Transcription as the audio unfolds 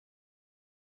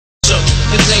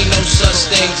Cause ain't no such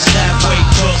thing as halfway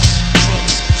crooks.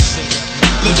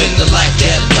 Living the life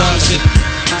that comes with.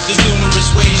 There's numerous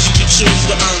ways you can choose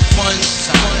to earn funds.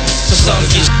 For some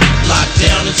get locked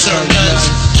down and turn guns.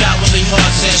 Cowardly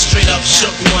hearts and straight up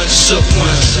shook ones, shook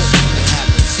ones.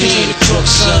 He ain't a crook,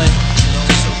 son.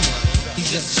 He's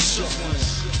just a shook one.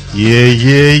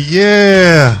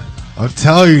 Yeah. I'm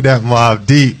telling you that Mobb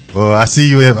Deep. Well, I see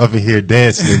you up in here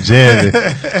dancing and jamming.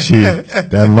 Shoot,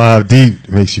 that Mobb Deep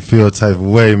makes you feel a type of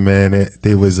way, man.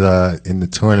 They was in the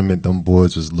tournament. Them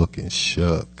boys was looking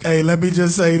shook. Hey, let me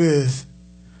just say this: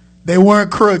 they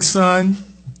weren't crooks, son.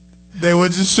 They were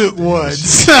just shook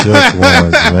ones. Shook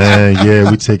ones, man. Yeah,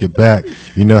 we take it back.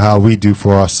 You know how we do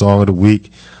for our song of the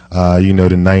week. You know,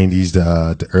 the 90s,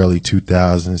 the early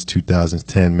 2000s,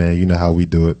 2010, man. You know how we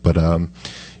do it. But,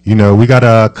 you know, we got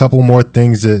a couple more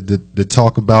things to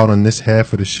talk about on this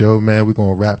half of the show, man. We're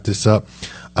going to wrap this up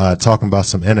talking about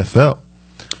some NFL.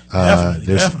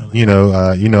 Definitely. You know,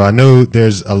 I know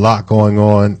there's a lot going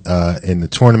on in the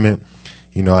tournament.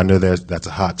 You know, I know that's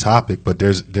a hot topic, but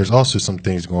there's also some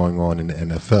things going on in the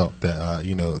NFL that,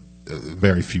 you know,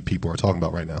 very few people are talking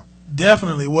about right now.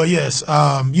 Definitely. Well, yes.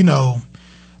 You know,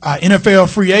 NFL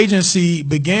free agency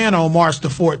began on March the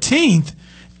 14th.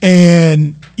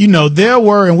 And, you know,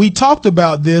 and we talked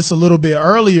about this a little bit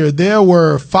earlier, there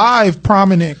were 5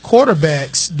 prominent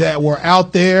quarterbacks that were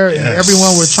out there, and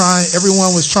everyone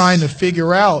was trying to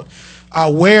figure out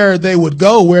where they would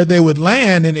go, where they would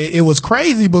land. And it was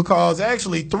crazy because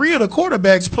actually 3 of the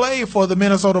quarterbacks played for the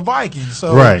Minnesota Vikings.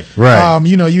 So, right.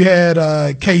 You know, you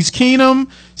had Case Keenum,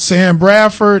 Sam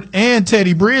Bradford, and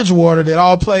Teddy Bridgewater that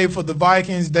all played for the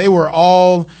Vikings. They were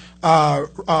all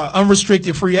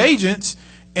unrestricted free agents.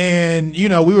 And, you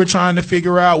know, we were trying to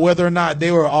figure out whether or not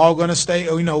they were all going to stay,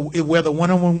 or, you know, whether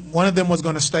one of them was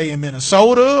going to stay in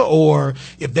Minnesota or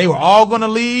if they were all going to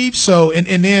leave. So, and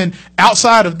then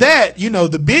outside of that, you know,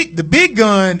 the big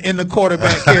gun in the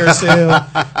quarterback carousel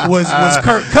was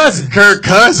Kirk Cousins. Kirk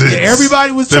Cousins. Yeah,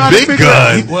 everybody was trying to figure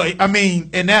gun. out. Well, I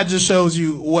mean, and that just shows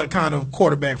you what kind of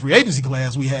quarterback free agency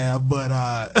class we have. But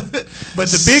but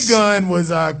the big gun was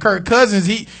Kirk Cousins.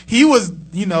 He was,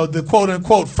 you know, the quote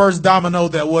unquote first domino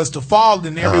that was to fall,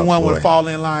 and everyone would fall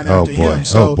in line after him.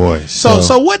 So,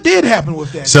 So what did happen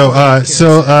with that? So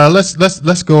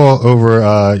let's go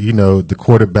over you know, the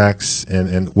quarterbacks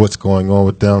and what's going on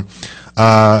with them.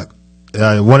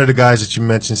 One of the guys that you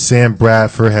mentioned, Sam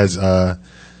Bradford, has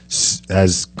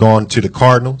gone to the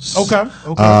Cardinals. Okay.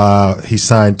 He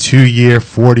signed 2-year,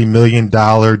 $40 million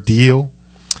deal.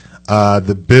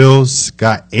 The Bills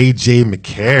got A.J.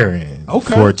 McCarron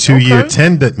for a 2-year,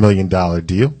 $10 million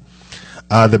deal.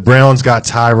 The Browns got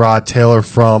Tyrod Taylor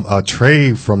from a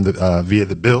trade from the via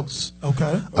the Bills.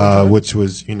 Okay. Which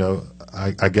was, you know,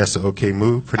 I guess an okay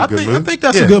move, pretty good move. I think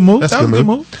that's a good move. That's a good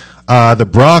move. The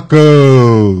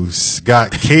Broncos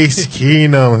got Case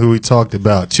Keenum, who we talked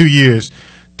about, 2 years,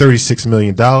 $36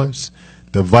 million.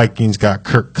 The Vikings got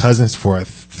Kirk Cousins for a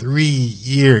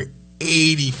 3-year,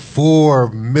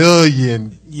 $84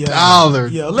 million deal.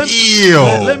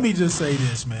 Let me just say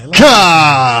this, man.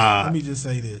 Let me just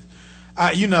say this.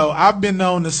 You know, I've been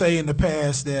known to say in the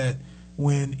past that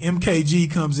when MKG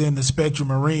comes in the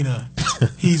Spectrum Arena,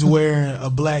 he's wearing a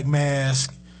black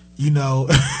mask, you know,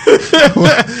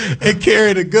 and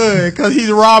carrying a gun because he's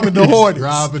robbing the Hornets.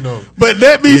 Robbing them. But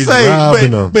let me say,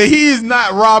 but he is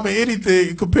not robbing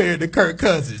anything compared to Kirk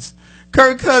Cousins.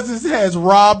 Kirk Cousins has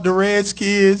robbed the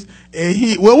Redskins, and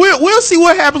we'll see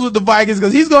what happens with the Vikings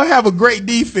because he's gonna have a great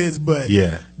defense. But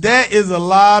that is a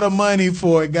lot of money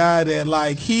for a guy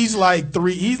that he's like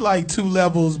 2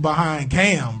 levels behind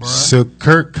Cam, bro. So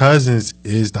Kirk Cousins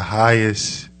is the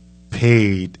highest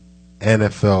paid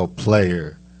NFL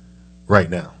player right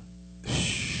now.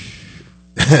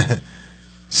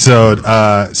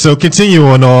 So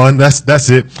continuing on, that's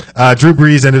it. Drew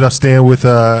Brees ended up staying with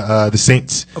the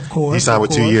Saints. Of course, he signed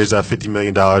with 2 years, $50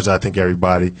 million. I think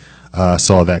everybody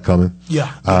saw that coming.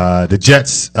 Yeah. The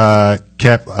Jets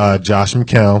kept Josh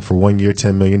McCown for 1 year,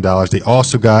 $10 million. They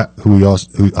also got who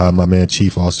my man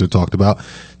Chief also talked about,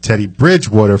 Teddy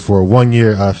Bridgewater for a 1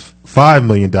 year, $5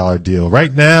 million deal.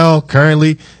 Right now,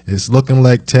 currently, it's looking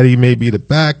like Teddy may be the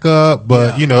backup,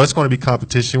 but you know, it's going to be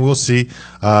competition. We'll see.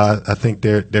 I think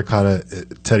they're kind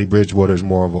of Teddy Bridgewater is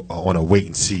more of on a wait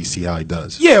and see how he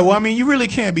does. Yeah, well, I mean, you really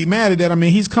can't be mad at that. I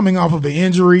mean, he's coming off of an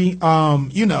injury.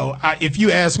 You know, if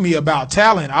you ask me about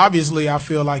talent, obviously, I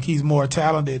feel like he's more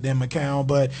talented than McCown.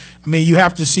 But I mean, you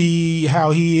have to see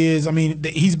how he is. I mean,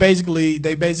 he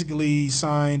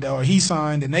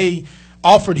signed, and they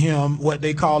offered him what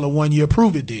they call a 1-year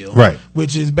prove-it deal. Right.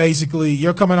 Which is basically,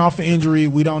 you're coming off an injury.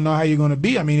 We don't know how you're going to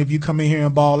be. I mean, if you come in here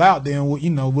and ball out, then we'll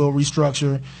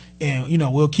restructure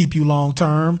and, we'll keep you long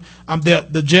term.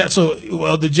 The Jets.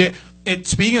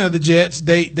 Speaking of the Jets,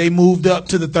 they moved up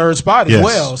to the 3rd spot as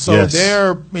well. So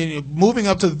they're moving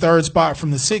up to the 3rd spot from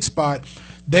the 6th spot.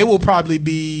 They will probably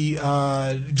be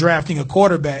drafting a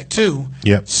quarterback too.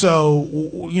 Yep. So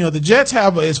the Jets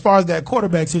have, as far as that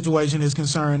quarterback situation is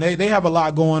concerned, they have a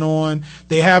lot going on.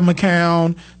 They have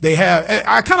McCown.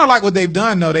 I kind of like what they've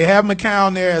done though. They have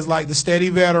McCown there as like the steady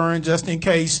veteran, just in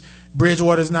case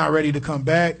Bridgewater's not ready to come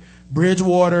back.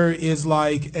 Bridgewater is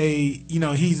like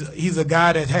he's a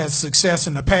guy that has success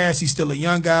in the past. He's still a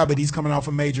young guy, but he's coming off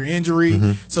a major injury.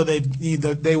 Mm-hmm. So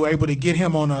they were able to get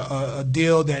him on a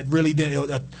deal that really did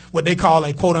what they call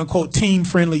a quote unquote team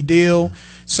friendly deal.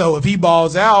 So if he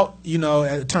balls out,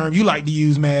 at a term you like to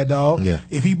use, Mad Dog. Yeah.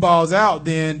 If he balls out,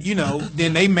 then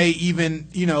then they may even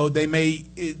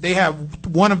they have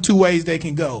one of two ways they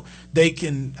can go. They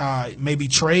can maybe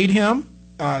trade him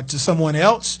to someone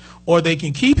else, or they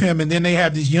can keep him, and then they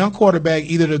have this young quarterback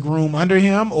either to groom under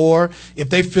him, or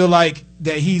if they feel like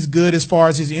that he's good as far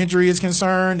as his injury is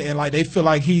concerned, and like they feel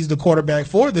like he's the quarterback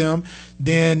for them,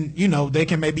 then they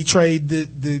can maybe trade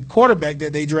the quarterback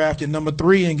that they drafted number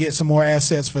 3 and get some more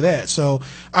assets for that. So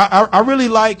I really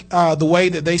like the way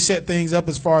that they set things up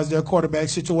as far as their quarterback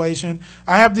situation.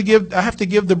 I have to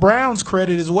give the Browns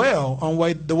credit as well on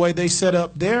the way they set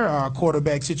up their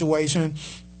quarterback situation.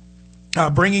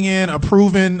 Bringing in a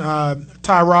proven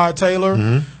Tyrod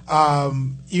Taylor,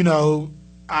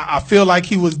 I feel like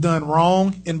he was done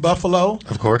wrong in Buffalo.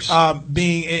 Of course, and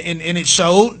it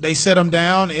showed. They set him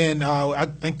down, and I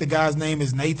think the guy's name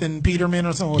is Nathan Peterman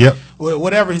or something. Yep,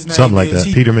 whatever his name something like is.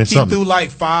 that. Peterman. He threw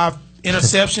like 5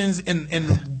 interceptions in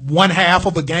one half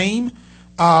of a game.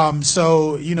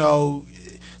 So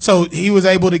he was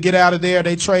able to get out of there.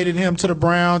 They traded him to the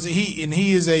Browns.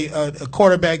 He is a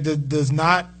quarterback that does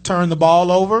not turn the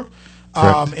ball over,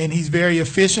 and he's very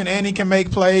efficient, and he can make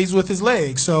plays with his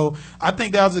legs. So I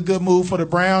think that was a good move for the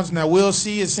Browns. Now we'll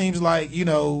see. It seems like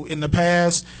in the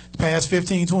past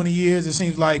 15, 20 years, it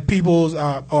seems like people's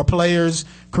or players'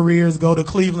 careers go to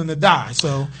Cleveland to die.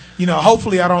 So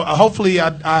hopefully I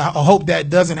hope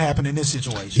that doesn't happen in this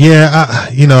situation. Yeah,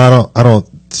 I don't.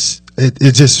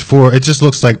 It just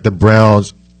looks like the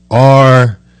Browns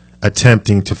are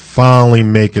attempting to finally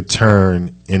make a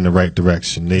turn in the right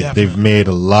direction. They've made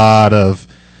a lot of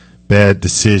bad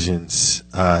decisions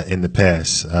in the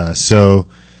past. So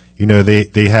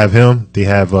they have him. They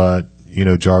have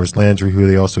Jarvis Landry, who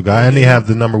they also got, and they have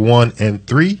the number 1 and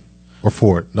 3 or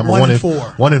 4, number 1 and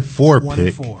 4, 1 and 4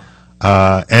 pick.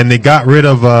 And they got rid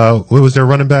of what was their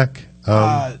running back?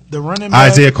 The running back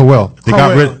Isaiah Crowell. They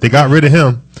got rid of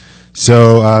him.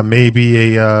 So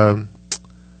maybe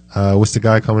what's the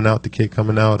guy coming out? The kid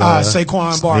coming out?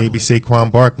 Saquon Barkley. Maybe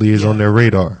Saquon Barkley is on their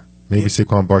radar.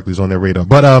 Saquon Barkley is on their radar.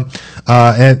 But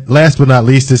and last but not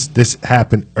least, this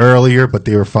happened earlier, but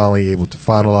they were finally able to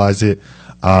finalize it.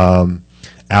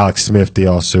 Alex Smith. They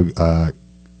also the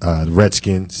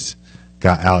Redskins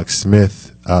got Alex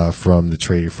Smith from the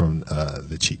trade from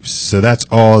the Chiefs. So that's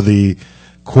all the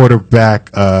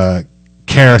quarterback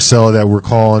carousel that we're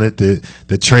calling it,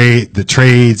 the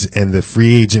trades and the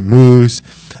free agent moves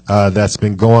that's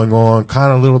been going on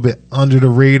kind of a little bit under the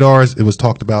radars. It was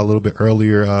talked about a little bit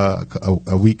earlier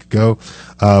a week ago,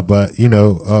 but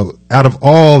out of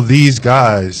all these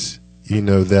guys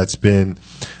that's been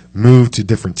moved to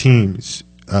different teams,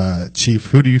 Chief,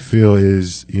 who do you feel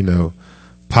is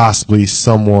possibly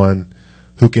someone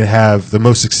who can have the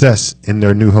most success in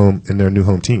their new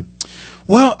home team?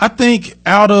 Well, I think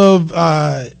out of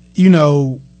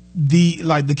the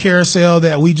carousel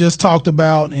that we just talked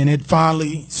about and it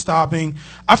finally stopping,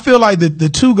 I feel like the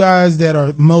 2 guys that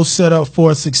are most set up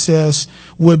for success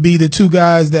would be the 2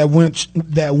 guys that went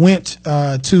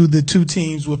to the 2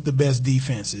 teams with the best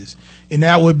defenses, and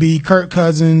that would be Kirk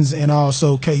Cousins and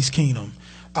also Case Keenum.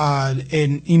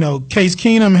 Case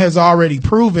Keenum has already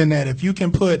proven that if you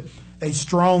can put a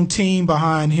strong team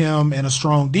behind him and a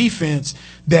strong defense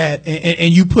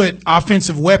and you put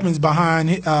offensive weapons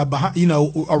behind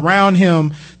around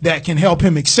him that can help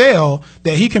him excel,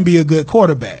 that he can be a good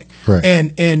quarterback. Right.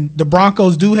 And the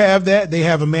Broncos do have that. They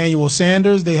have Emmanuel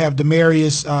Sanders. They have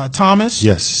Demaryius Thomas.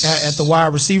 Yes. At the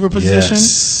wide receiver position.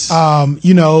 Yes.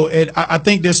 I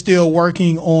think they're still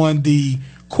working on the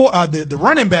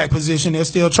running back position. They're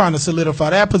still trying to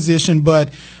solidify that position, but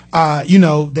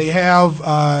they have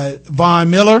Von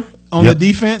Miller on the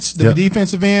defense, the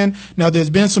defensive end. Now there's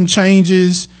been some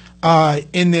changes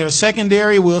in their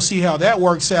secondary. We'll see how that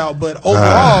works out, but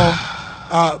overall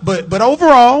But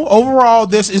overall,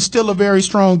 this is still a very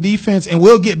strong defense, and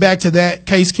we'll get back to that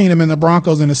Case Keenum and the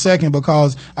Broncos in a second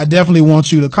because I definitely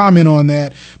want you to comment on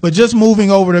that. But just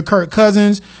moving over to Kirk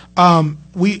Cousins,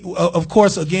 we of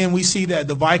course again we see that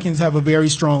the Vikings have a very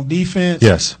strong defense.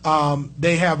 Yes.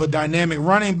 They have a dynamic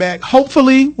running back.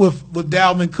 Hopefully, with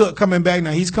Dalvin Cook coming back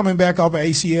now, he's coming back off an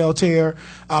ACL tear.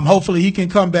 Hopefully, he can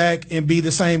come back and be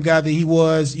the same guy that he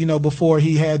was, before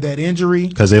he had that injury.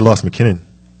 Because they lost McKinnon.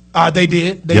 They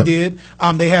did. They did.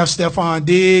 They have Stephon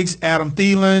Diggs, Adam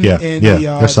Thielen, and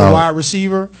the wide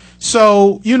receiver.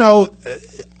 So,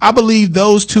 I believe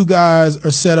those two guys are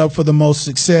set up for the most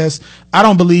success. I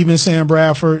don't believe in Sam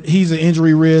Bradford. He's an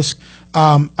injury risk.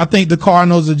 I think the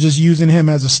Cardinals are just using him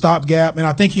as a stopgap, and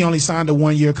I think he only signed a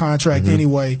 1-year contract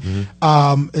anyway.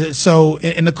 Mm-hmm. So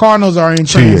the Cardinals are in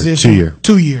transition.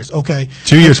 2 years. Okay.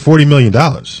 2 years, $40 million.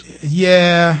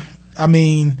 Yeah. I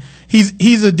mean,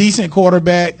 he's a decent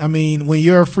quarterback. I mean, when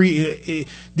you're a free,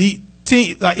 the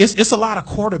team, it's a lot of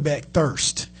quarterback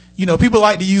thirst. People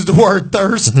like to use the word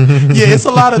thirst. Yeah, it's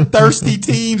a lot of thirsty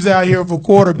teams out here for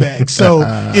quarterbacks. So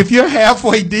if you're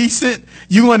halfway decent,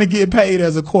 you want to get paid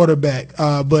as a quarterback.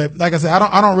 But like I said,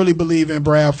 I don't really believe in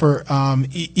Bradford.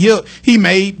 He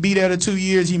may be there to 2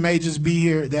 years. He may just be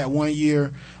here that 1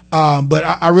 year. But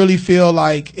I really feel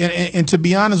like, and to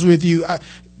be honest with you,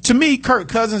 to me, Kirk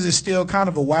Cousins is still kind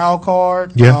of a wild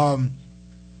card. Yeah.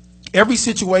 Every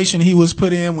situation he was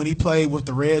put in when he played with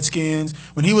the Redskins,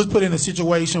 when he was put in a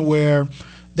situation where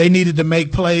they needed to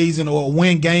make plays or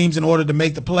win games in order to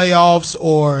make the playoffs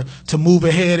or to move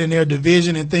ahead in their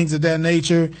division and things of that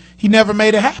nature, he never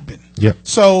made it happen. Yeah.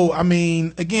 So, I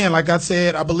mean, again, like I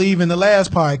said, I believe in the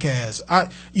last podcast.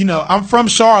 I'm from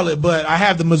Charlotte, but I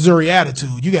have the Missouri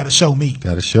attitude. You got to show me.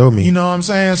 Got to show me. You know what I'm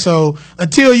saying? So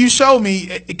until you show me,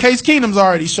 Case Keenum's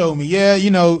already showed me. Yeah,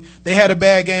 they had a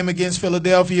bad game against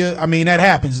Philadelphia. I mean, that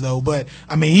happens though. But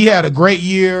I mean, he had a great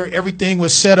year. Everything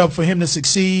was set up for him to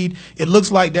succeed. It looks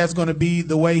like that's going to be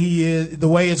the way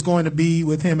it's going to be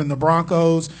with him and the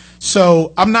Broncos.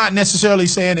 So I'm not necessarily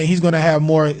saying that he's going to have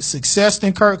more success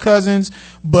than Kirk Cousins,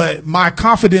 but my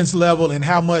confidence level in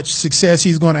how much success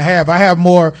he's going to have, I have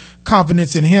more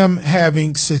confidence in him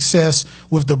having success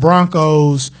with the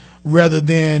Broncos rather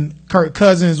than Kirk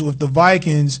Cousins with the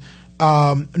Vikings.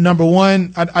 Number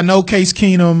one, I know Case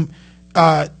Keenum,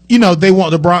 they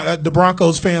want the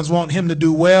Broncos fans want him to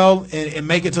do well and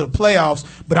make it to the playoffs,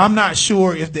 but I'm not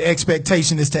sure if the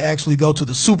expectation is to actually go to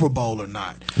the Super Bowl or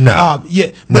not. No.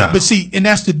 But see, and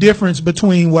that's the difference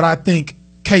between what I think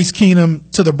Case Keenum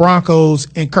to the Broncos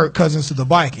and Kirk Cousins to the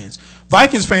Vikings.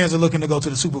 Vikings fans are looking to go to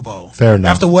the Super Bowl. Fair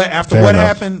enough. After what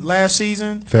happened last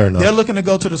season, fair enough. They're looking to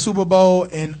go to the Super Bowl,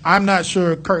 and I'm not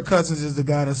sure Kirk Cousins is the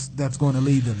guy that's going to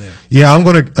lead them there. Yeah, I'm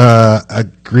going to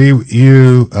agree with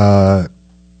you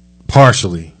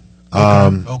partially.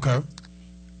 Okay.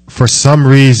 For some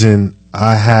reason,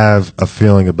 I have a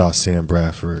feeling about Sam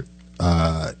Bradford.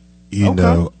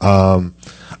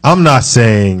 I'm not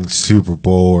saying Super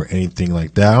Bowl or anything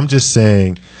like that.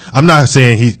 I'm not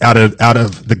saying he's out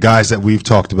of the guys that we've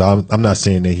talked about. I'm not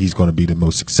saying that he's going to be the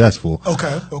most successful.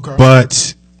 Okay.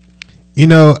 But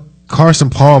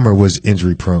Carson Palmer was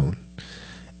injury prone,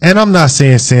 and I'm not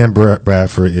saying Sam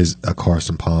Bradford is a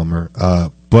Carson Palmer.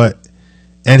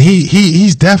 And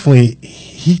he's definitely,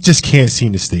 he just can't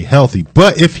seem to stay healthy.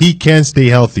 But if he can stay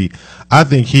healthy, I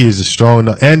think he is a strong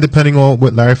enough, and depending on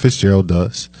what Larry Fitzgerald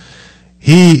does,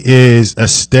 he is a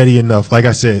steady enough. Like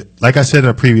I said in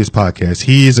a previous podcast,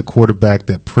 he is a quarterback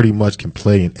that pretty much can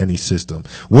play in any system.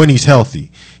 When he's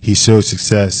healthy, he showed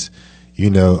success,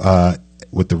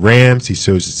 with the Rams. He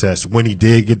showed success when he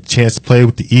did get a chance to play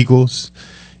with the Eagles.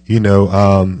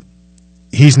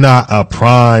 He's not a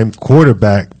prime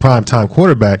time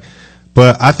quarterback,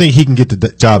 but I think he can get the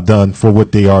job done for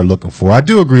what they are looking for. I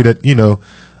do agree that,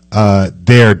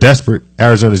 they're desperate.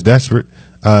 Arizona's desperate.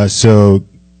 So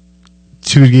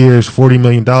 2 years, $40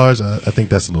 million, I think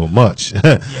that's a little much.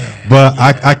 But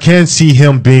I can see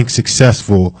him being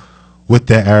successful with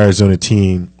that Arizona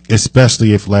team,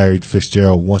 especially if Larry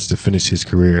Fitzgerald wants to finish his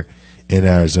career in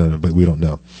Arizona, but we don't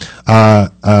know.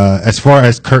 As far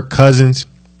as Kirk Cousins,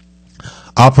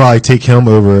 I'll probably take him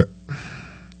over.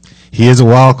 He is a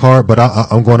wild card, but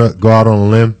I'm going to go out on a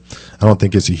limb. I don't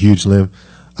think it's a huge limb.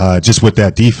 Just with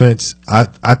that defense,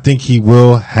 I think he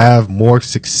will have more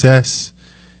success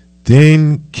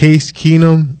than Case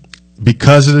Keenum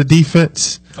because of the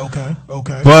defense. Okay.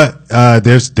 But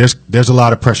there's a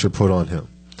lot of pressure put on him.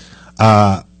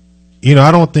 I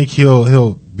don't think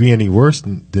he'll be any worse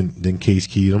than Case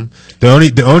Keenum.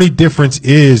 The only difference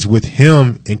is with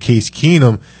him and Case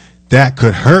Keenum that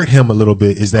could hurt him a little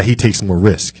bit is that he takes more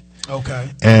risk. Okay.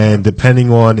 And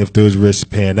depending on if those risks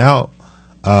pan out,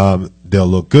 they'll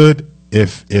look good.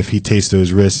 If he takes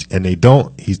those risks and they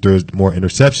don't, he throws more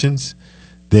interceptions,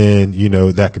 then,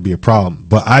 that could be a problem.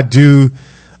 But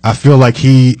I feel like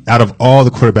out of all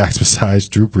the quarterbacks besides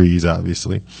Drew Brees,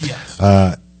 obviously,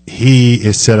 Yes. He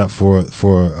is set up for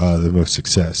the most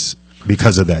success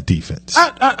because of that defense.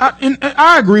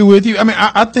 I agree with you. I mean,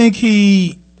 I think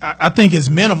I think it's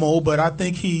minimal, but I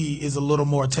think he is a little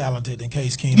more talented than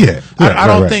Case Keenum. Yeah, I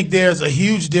don't right. think there's a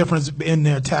huge difference in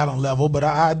their talent level, but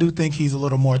I do think he's a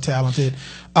little more talented.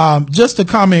 Just to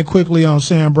comment quickly on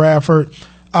Sam Bradford,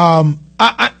 I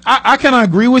kind of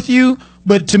agree with you,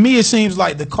 but to me it seems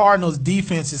like the Cardinals'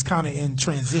 defense is kind of in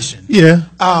transition. Yeah.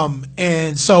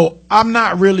 And so I'm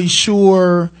not really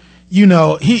sure.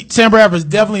 Sam Bradford is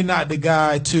definitely not the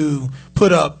guy to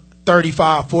put up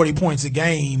 35, 40 points a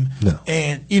game, No.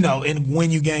 and and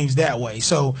win you games that way.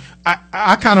 So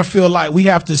I kind of feel like we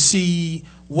have to see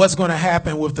what's going to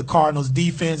happen with the Cardinals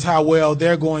defense, how well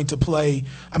they're going to play.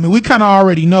 I mean, we kind of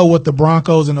already know what the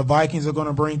Broncos and the Vikings are going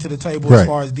to bring to the table Right. as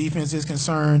far as defense is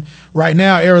concerned. Right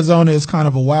now, Arizona is kind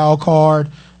of a wild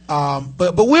card.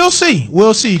 But we'll see.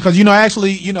 We'll see. Because,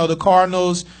 the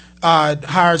Cardinals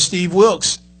hired Steve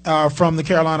Wilkes from the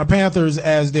Carolina Panthers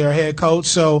as their head coach.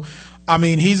 So,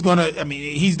 he's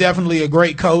definitely a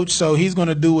great coach. So he's going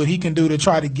to do what he can do to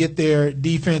try to get their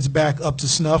defense back up to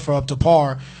snuff or up to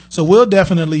par. So we'll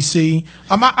definitely see.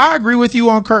 I agree with you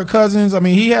on Kirk Cousins. I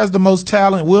mean, he has the most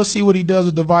talent. We'll see what he does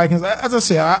with the Vikings. As I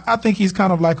said, I think he's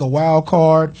kind of like a wild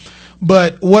card.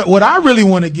 But what I really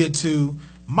want to get to,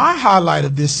 my highlight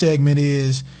of this segment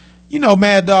is,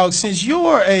 Mad Dog, since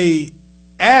you're a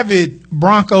avid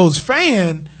Broncos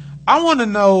fan, I want to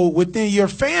know within your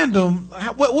fandom,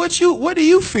 what do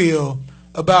you feel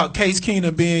about Case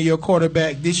Keenum being your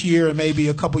quarterback this year and maybe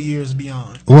a couple years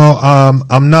beyond? Well,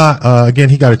 I'm not. Again,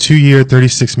 he got a 2-year,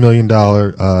 $36 million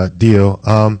deal.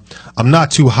 I'm not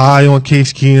too high on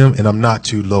Case Keenum, and I'm not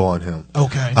too low on him.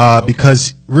 Okay.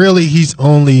 Because really, he's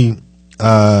only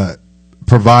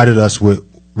provided us with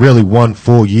really 1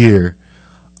 full year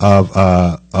of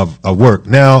work.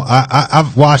 Now,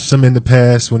 I've watched him in the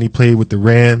past when he played with the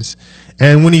Rams,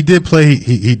 and when he did play,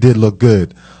 he did look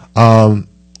good.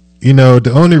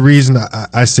 The only reason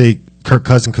I say Kirk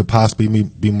Cousins could possibly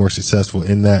be more successful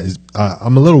in that is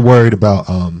I'm a little worried about,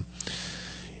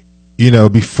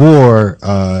 before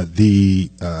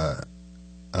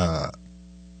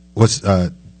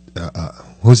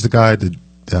who's the guy, the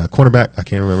cornerback? I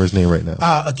can't remember his name right now.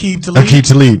 Aqib Talib. Aqib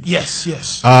Talib. Yes.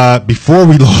 Before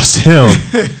we lost him,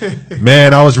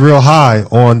 man, I was real high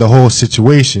on the whole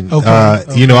situation. Okay.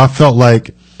 I felt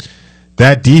like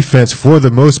that defense, for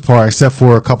the most part, except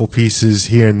for a couple pieces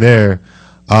here and there,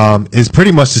 is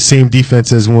pretty much the same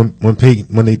defense as when they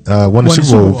won the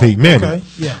Super Bowl with Peyton Manning. Okay.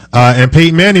 Yeah. And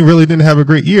Peyton Manning really didn't have a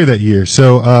great year that year.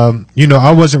 So,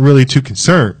 I wasn't really too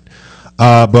concerned.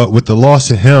 But with the loss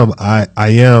of him, I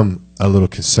am a little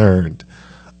concerned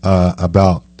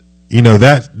about,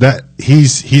 that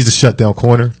he's a shutdown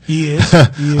corner. He is.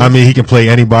 He can play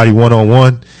anybody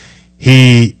one-on-one.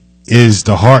 He is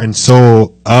the heart and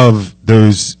soul of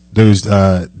the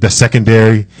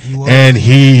secondary, and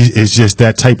he is just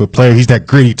that type of player. He's that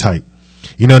gritty type.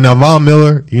 Now Von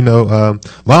Miller,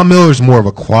 Von Miller is more of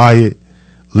a quiet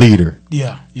leader.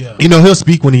 Yeah. He'll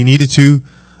speak when he needed to,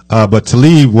 but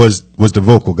Talib was the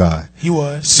vocal guy. He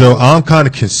was. So I'm kind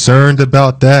of concerned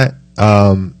about that.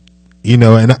 Case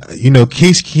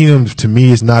Keenum to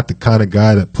me is not the kind of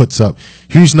guy that puts up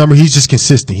huge number. He's just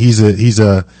consistent. He's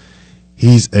a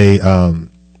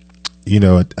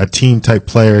team type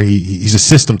player. He's a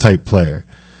system type player.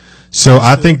 So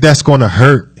I think that's going to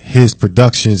hurt his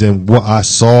productions and what I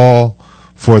saw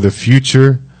for the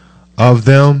future of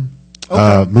them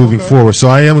moving forward. So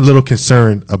I am a little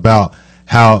concerned about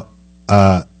how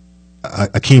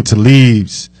Aqib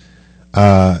Talib's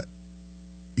that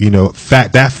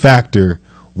factor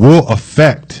will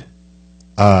affect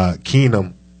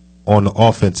Keenum on the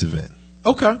offensive end.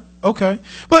 Okay.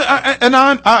 But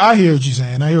I hear what you're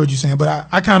saying. But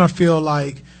I kind of feel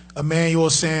like Emmanuel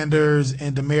Sanders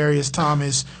and Demaryius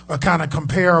Thomas are kind of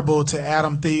comparable to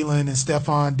Adam Thielen and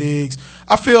Stephon Diggs.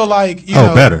 I feel like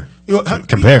better.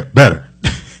 Better.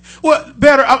 Well,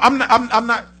 better. I'm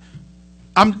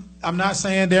not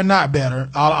saying they're not better.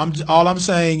 All I'm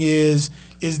saying is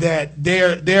that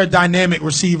they're dynamic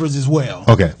receivers as well.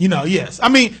 Okay. Yes.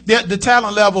 The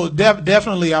talent level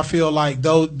definitely. I feel like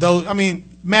those.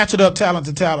 Match it up talent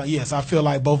to talent. Yes, I feel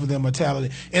like both of them are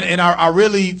talented, and I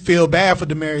really feel bad for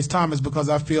Demaryius Thomas because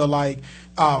I feel like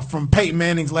from Peyton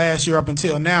Manning's last year up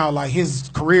until now, like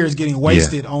his career is getting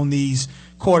wasted on these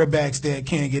quarterbacks that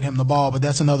can't get him the ball, but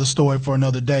that's another story for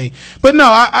another day. But no,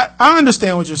 I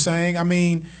understand what you're saying. I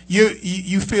mean,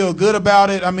 you feel good about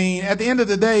it. I mean, at the end of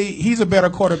the day, he's a better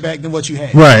quarterback than what you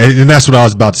had. Right, and that's what I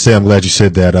was about to say. I'm glad you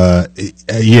said that.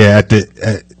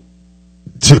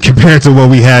 Compared to what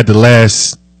we had the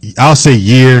last, I'll say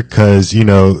year, because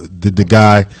the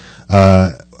guy,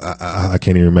 I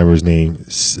can't even remember his name.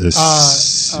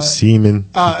 Seaman.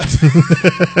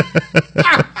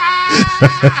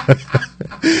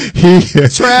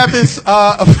 Travis.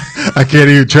 I can't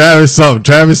even. Travis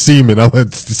Seaman. I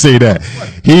want to say that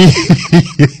he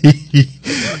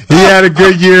had a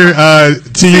good year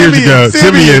 2 years ago.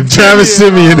 Travis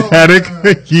Simeon had a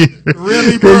good year.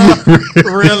 Really, bro?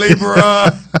 Really, bro?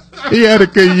 He had a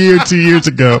good year 2 years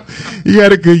ago.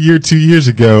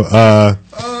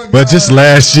 But just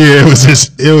last year,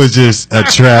 it was just a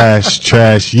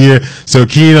trash year. So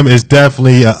Keenum is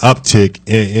definitely an uptick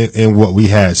in what we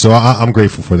had. So I'm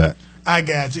grateful for that. I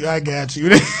got you.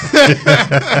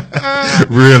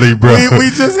 Really, bro. We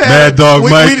just had Mad Dog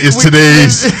Mike is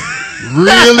today's.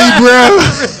 Really, bro.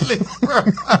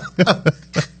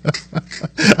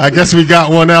 I guess we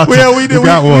got one out. Well, we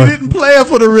got one. We didn't play it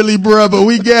for the really, bro, but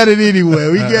we got it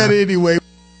anyway.